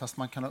partiledare, fast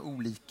man kan ha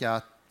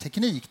olika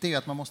teknik, det är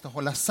att man måste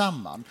hålla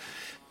samman.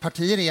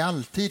 Partier är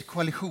alltid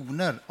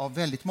koalitioner av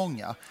väldigt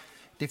många.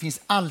 Det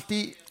finns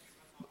alltid,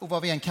 och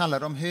vad vi än kallar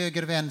dem,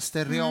 höger,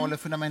 vänster, realer,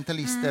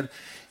 fundamentalister,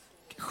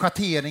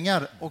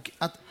 schatteringar, och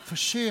att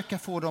försöka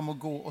få dem att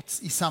gå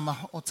åt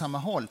samma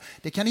håll.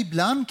 Det kan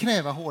ibland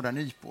kräva hårda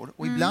nypor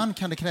och ibland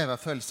kan det kräva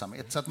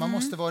följsamhet. Så att man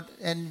måste vara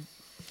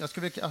Jag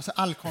skulle alltså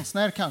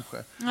allkonstnär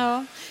kanske.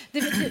 Ja,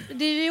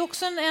 det är ju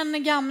också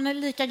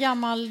en lika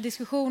gammal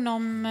diskussion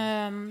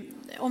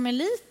om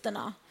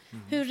eliterna.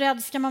 Hur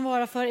rädd ska man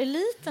vara för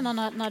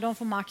eliterna när de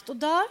får makt? Och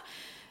där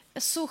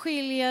så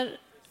skiljer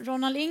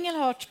Ronald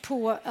Ingelhardt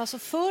på... Alltså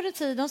förr i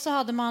tiden så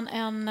hade man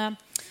en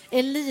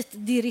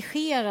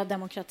elitdirigerad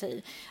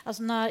demokrati.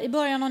 Alltså i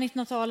början av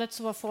 1900-talet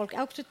så var folk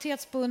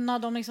auktoritetsbundna.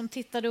 De liksom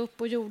tittade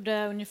upp och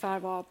gjorde ungefär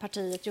vad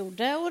partiet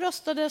gjorde och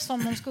röstade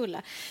som de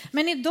skulle.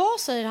 Men idag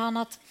säger han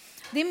att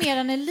det är mer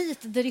en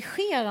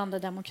elitdirigerande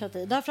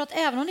demokrati. Därför att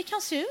även om det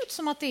kan se ut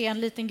som att det är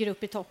en liten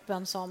grupp i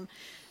toppen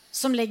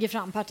som lägger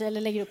fram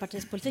lägger upp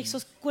partiets politik, så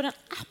går den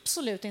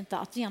absolut inte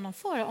att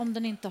genomföra om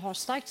den inte har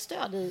starkt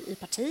stöd i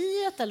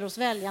partiet eller hos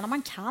väljarna.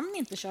 Man kan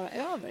inte köra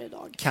över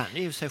idag. Kan det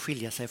ju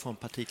skilja sig från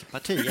parti till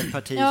parti. Ett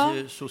parti,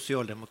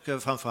 socialdemokrater,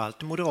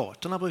 framförallt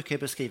Moderaterna, brukar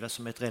beskrivas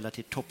som ett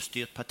relativt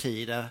toppstyrt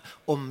parti där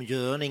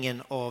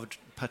omgörningen av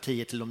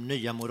partiet till de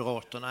nya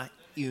Moderaterna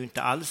är ju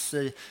inte alls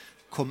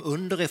kom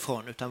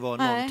underifrån utan var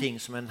någonting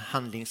som en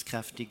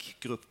handlingskraftig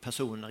grupp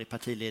personer i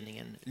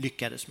partiledningen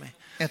lyckades med.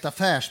 Ett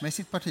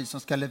affärsmässigt parti som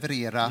ska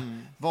leverera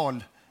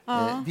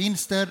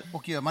valvinster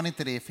och gör man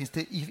inte det finns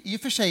det i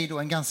och för sig då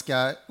en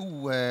ganska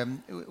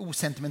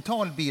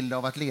osentimental bild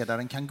av att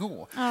ledaren kan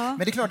gå. Men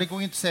det är klart, det går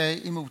ju inte att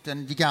säga emot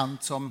en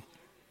gigant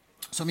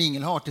som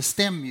Ingelhardt, det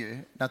stämmer ju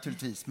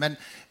naturligtvis. Men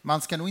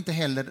man ska nog inte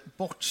heller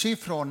bortse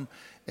från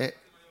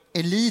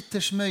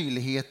eliters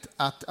möjlighet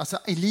att... Alltså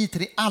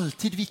eliter är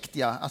alltid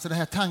viktiga. Alltså det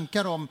här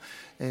tankar om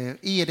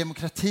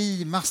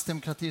e-demokrati,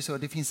 massdemokrati och så.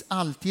 Det finns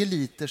alltid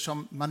eliter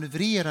som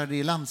manövrerar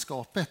i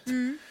landskapet.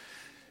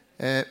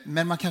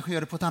 Men man kanske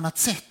gör det på ett annat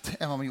sätt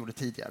än vad man gjorde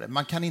tidigare.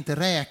 Man kan inte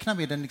räkna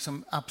med den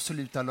liksom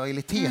absoluta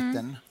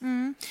lojaliteten.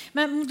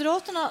 Men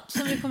Moderaterna,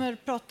 som vi kommer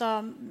att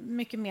prata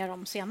mycket mer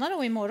om senare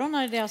och imorgon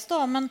är det deras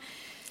dag, men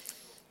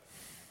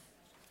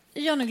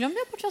nu glömde jag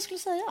bort vad jag skulle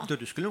säga.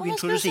 Du skulle nog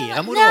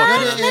introducera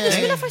Moderaterna. Nej, det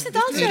skulle jag faktiskt inte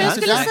alls göra. Jag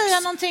skulle säga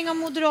någonting om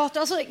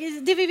Moderaterna. Alltså,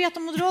 det vi vet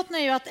om Moderaterna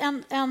är ju att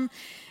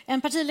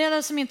en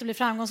partiledare som inte blir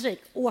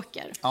framgångsrik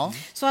åker.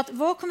 Så att,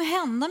 vad kommer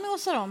hända med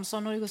Åsa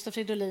Romson och Gustav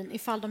Fridolin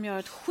ifall de gör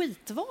ett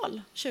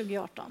skitval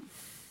 2018?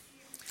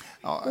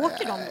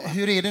 Åker de då?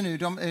 Hur är det nu?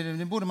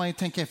 Nu borde man ju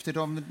tänka efter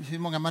hur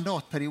många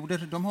mandatperioder.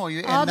 De har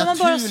ju en de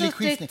naturlig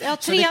skiftning.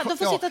 De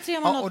får sitta 3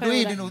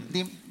 mandatperioder.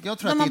 Jag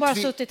tror de att har bara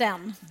suttit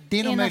en. Det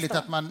är nog möjligt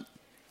att man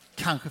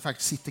kanske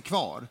faktiskt sitter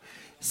kvar.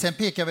 Sen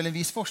pekar väl en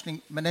viss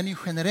forskning, men den är ju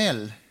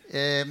generell,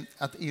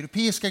 att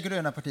europeiska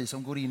gröna partier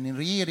som går in i en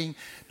regering,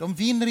 de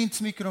vinner inte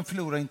så mycket, de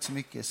förlorar inte så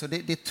mycket. Så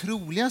det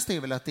troligaste är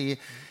väl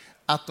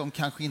att de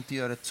kanske inte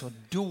gör ett så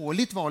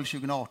dåligt val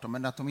 2018,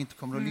 men att de inte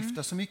kommer att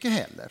lyfta så mycket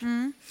heller.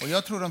 Och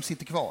jag tror de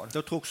sitter kvar.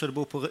 Jag tror också det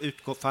beror på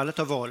utfallet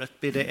av valet.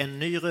 Blir det en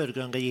ny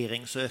rödgrön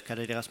regering så ökar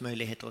det deras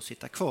möjligheter att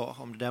sitta kvar.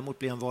 Om det däremot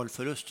blir en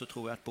valförlust så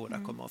tror jag att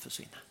båda kommer att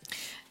försvinna.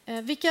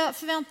 Vilka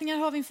förväntningar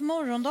har vi inför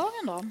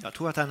morgondagen då? Jag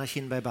tror att Anna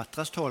Kinberg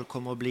Batras tal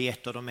kommer att bli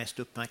ett av de mest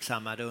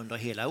uppmärksammade under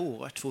hela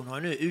året. Hon har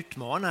nu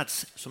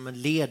utmanats som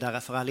en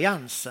ledare för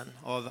alliansen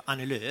av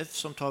Annie Lööf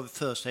som tar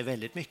för sig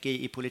väldigt mycket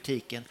i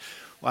politiken.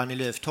 Och Annie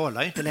Lööf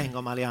talar inte längre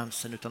om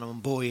alliansen utan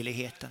om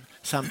borgerligheten.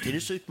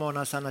 Samtidigt så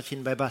utmanas Anna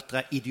Kinberg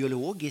Batra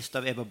ideologiskt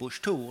av Ebba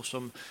Busch Thor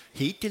som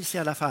hittills i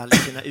alla fall i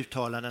sina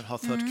uttalanden har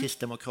fört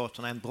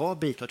Kristdemokraterna en bra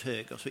bit åt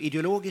höger. Så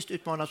ideologiskt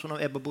utmanas hon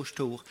av Ebba Busch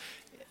Thor.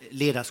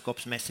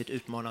 Ledarskapsmässigt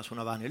utmanas hon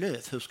av Annie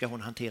Lööf. Hur ska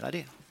hon hantera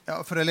det?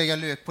 Ja, för att lägga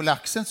lök på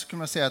laxen så kan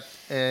man säga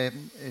att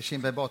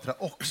Kinberg Batra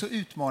också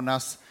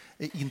utmanas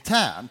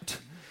internt.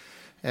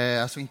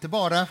 Alltså inte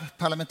bara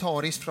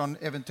parlamentariskt från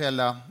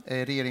eventuella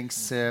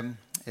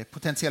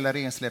potentiella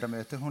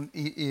regeringsledamöter. Hon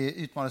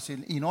utmanas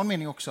i någon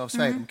mening också av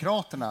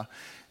Sverigedemokraterna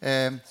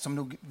som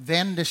nog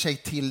vänder sig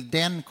till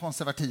den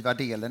konservativa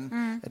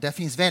delen. Där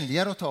finns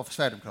väljare att ta för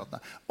Sverigedemokraterna.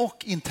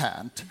 Och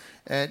internt,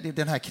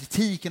 den här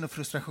kritiken och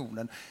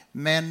frustrationen.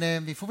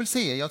 Men vi får väl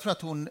se. Jag tror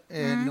att hon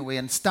nog är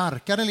en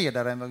starkare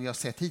ledare än vad vi har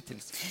sett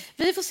hittills.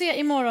 Vi får se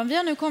imorgon. Vi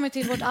har nu kommit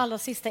till vårt allra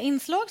sista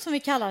inslag som vi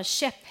kallar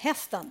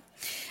käpphästen.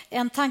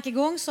 En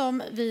tankegång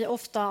som vi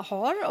ofta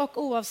har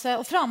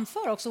och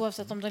framför också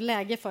oavsett om det är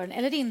läge för den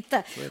eller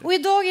inte. Och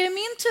idag är det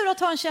min tur att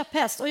ha en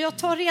käpphäst och jag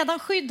tar redan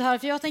skydd här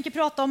för jag tänker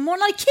prata om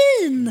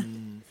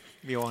monarkin.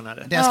 Vi anar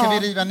det. Den ska vi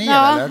riva ner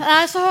eller?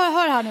 Nej, så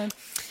hör här nu.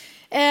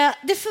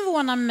 Det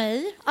förvånar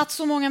mig att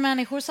så många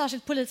människor,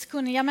 särskilt politiskt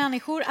kunniga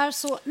människor, är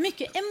så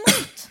mycket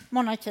emot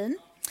monarkin.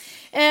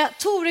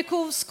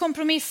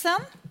 Torekovskompromissen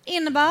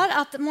innebär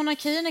att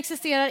monarkin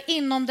existerar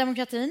inom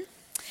demokratin.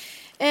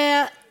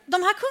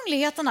 De här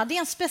kungligheterna, det är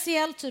en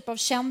speciell typ av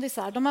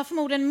kändisar. De har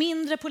förmodligen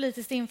mindre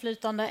politiskt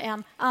inflytande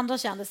än andra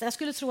kändisar. Jag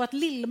skulle tro att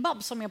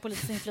Lill-Babs som är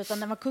politiskt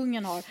inflytande än vad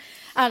kungen har,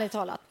 ärligt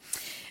talat.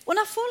 Och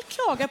när folk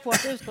klagar på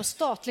att det utgår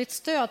statligt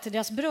stöd till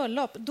deras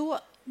bröllop,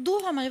 då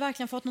har man ju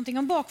verkligen fått någonting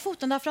om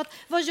bakfoten. Därför att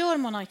vad gör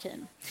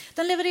monarkin?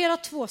 Den levererar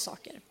 2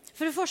 saker.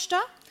 För det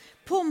första,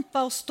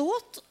 pompa och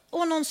ståt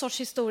och någon sorts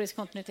historisk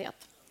kontinuitet.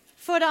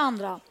 För det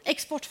andra,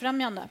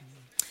 exportfrämjande.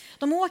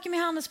 De åker med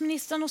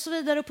handelsministern och så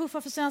vidare och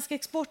puffar för svensk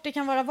export. Det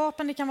kan vara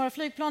vapen, det kan vara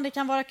flygplan, det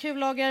kan vara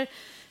kullager,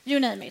 you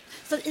name it.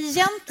 Så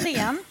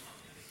egentligen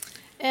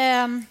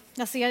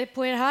Jag ser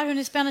på er här hur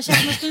ni spänner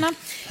käkmusklerna.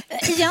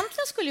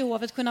 Egentligen skulle ju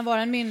hovet kunna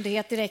vara en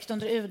myndighet direkt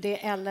under UD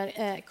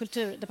eller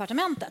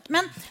kulturdepartementet.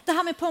 Men det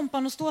här med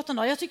pompan och ståten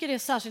då, jag tycker det är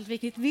särskilt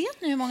viktigt.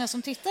 Vet ni hur många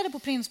som tittade på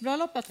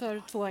prinsbröllopet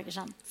för 2 veckor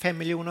sedan? 5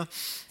 miljoner.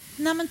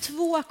 Nej, men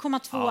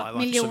 2,2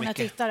 miljoner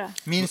tittare.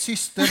 Min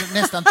syster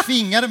nästan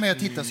tvingade mig att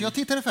titta, så jag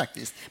tittade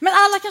faktiskt. Men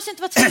alla kanske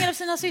inte var tvingade av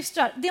sina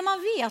systrar. Det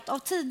man vet av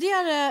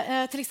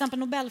tidigare, till exempel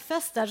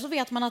Nobelfester, så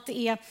vet man att det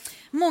är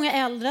många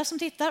äldre som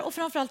tittar och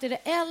framförallt är det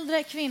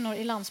äldre kvinnor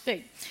i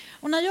landsbygd.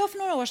 Och när jag för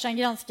några år sedan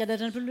granskade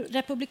den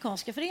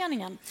republikanska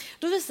föreningen,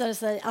 då visade det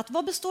sig att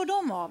vad består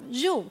de av?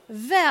 Jo,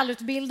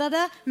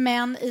 välutbildade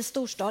män i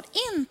storstad,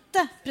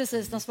 inte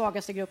precis den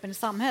svagaste gruppen i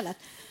samhället.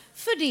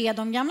 För det är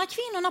de gamla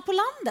kvinnorna på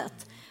landet.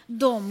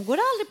 De går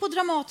aldrig på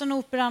Dramaten och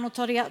Operan och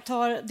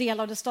tar del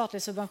av det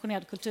statligt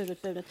subventionerade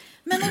kulturutbudet.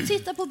 Men de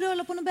tittar på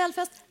bröllop och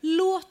Nobelfest.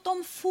 Låt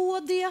dem få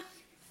det.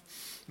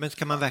 Men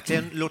ska man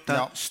verkligen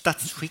låta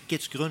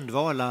statsskickets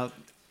grundvalar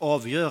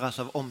avgöras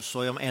av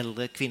omsorg om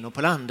äldre kvinnor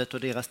på landet och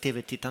deras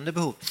tv-tittande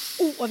behov?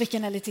 Och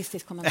vilken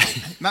elitistisk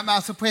kommentar. Men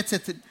alltså på ett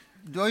sätt,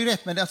 du har ju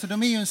rätt, men alltså,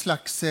 de är ju en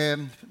slags...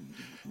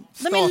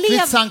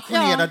 statligt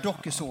sanktionerad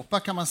dokusåpa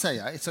kan man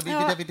säga. Så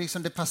där vi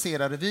liksom, det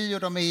passerar revy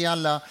och de är i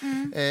alla...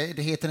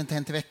 det heter inte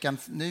Hänt i veckan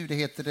nu, det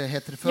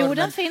heter förr. Jo,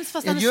 den finns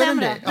fast den är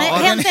sämre.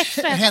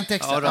 Hänt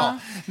extra.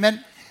 Ja.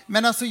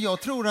 Men alltså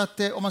jag tror att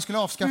om man skulle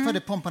avskaffa det,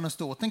 pompan och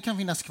ståten kan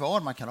finnas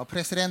kvar. Man kan ha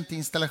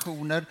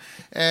presidentinstallationer.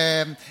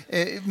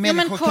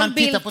 Människor kan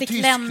titta på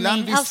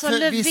Tyskland. Alltså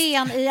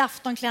Löfven i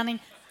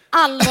aftonklänning.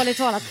 Allvarligt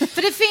talat.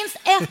 För det finns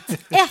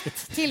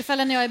ett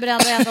tillfälle när jag är beredd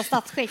att ändra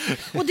statsskick.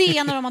 Och det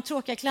är när de har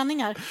tråkiga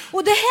klänningar.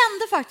 Och det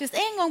hände faktiskt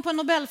en gång på en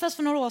Nobelfest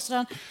för några år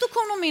sedan. Då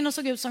kom de in och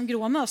såg ut som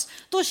gråmöss.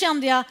 Då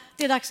kände jag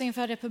det är dags att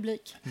införa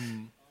republik.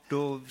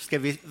 Då ska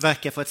vi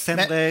verka för ett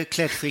sämre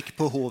klädskick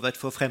på hovet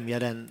för att främja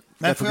den.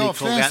 Men får jag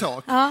avslöja en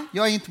sak? Ja.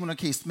 Jag är inte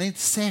monarkist, men inte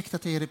säkert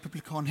att jag är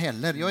republikan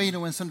heller. Jag är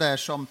nog en sån där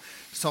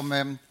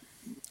som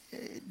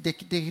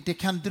det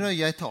kan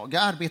dröja ett tag.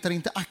 Jag arbetar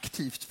inte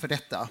aktivt för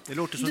detta. Det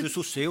låter som du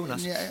sosse,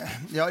 Jonas.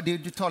 Ja,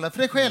 du talar för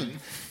dig själv.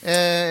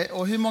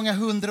 Och hur många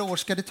 100 år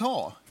ska det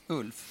ta,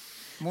 Ulf?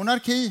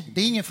 Monarki,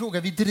 det är ingen fråga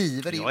vi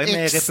driver. Jag är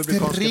med i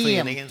Republikanska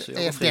föreningen, så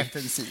jag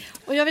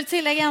defensivt. Och jag vill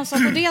tillägga en sak,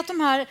 och det är att de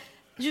här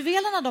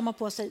juvelerna de har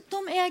på sig,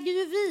 de äger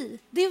ju vi.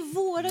 Det är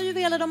våra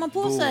juveler de har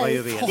på sig.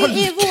 Juveler.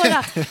 Det är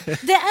våra.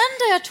 Det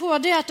enda jag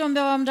tror är att de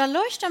berömda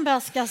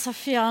Leuchtenbergska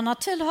safirerna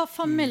tillhör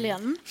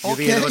familjen. Så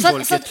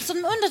som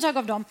undantag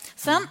av dem.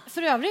 Sen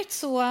för övrigt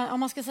så, om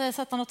man ska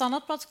sätta något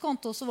annat på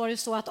konto, så var det ju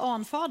så att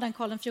anfadern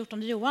Karl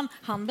XIV Johan,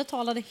 han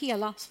betalade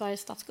hela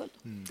Sveriges statsskuld.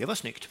 Det var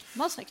snyggt.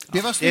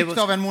 Det var snyggt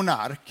av en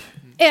monark.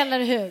 Eller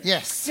hur?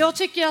 Yes. Jag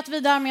tycker att vi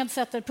därmed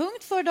sätter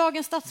punkt för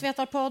dagens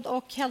statsvetarpodd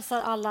och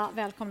hälsar alla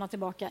välkomna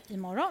tillbaka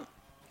imorgon.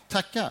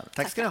 Tackar.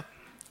 Tack ska du ha.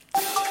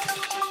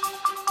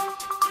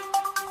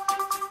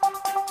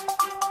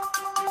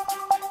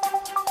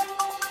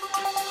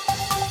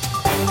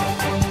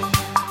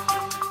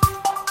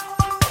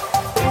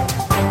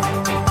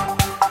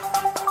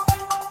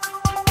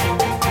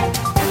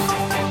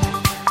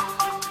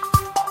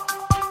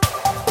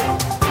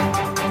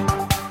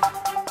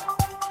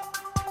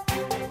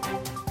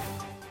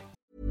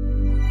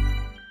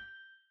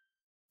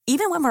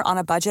 Even when we're on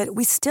a budget,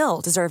 we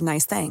still deserve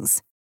nice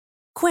things.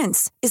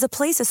 Quince is a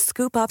place to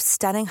scoop up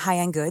stunning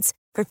high-end goods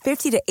for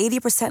 50 to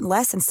 80%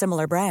 less than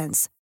similar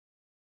brands.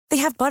 They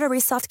have buttery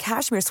soft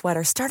cashmere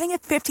sweaters starting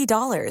at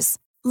 $50,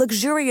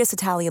 luxurious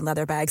Italian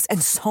leather bags,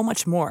 and so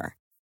much more.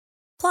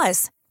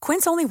 Plus,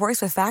 Quince only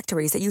works with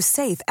factories that use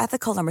safe,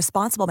 ethical, and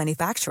responsible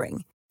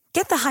manufacturing.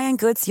 Get the high-end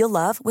goods you'll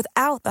love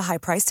without the high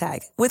price tag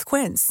with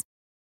Quince.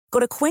 Go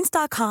to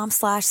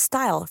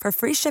quince.com/style for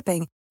free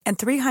shipping and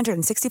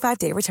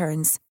 365-day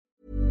returns.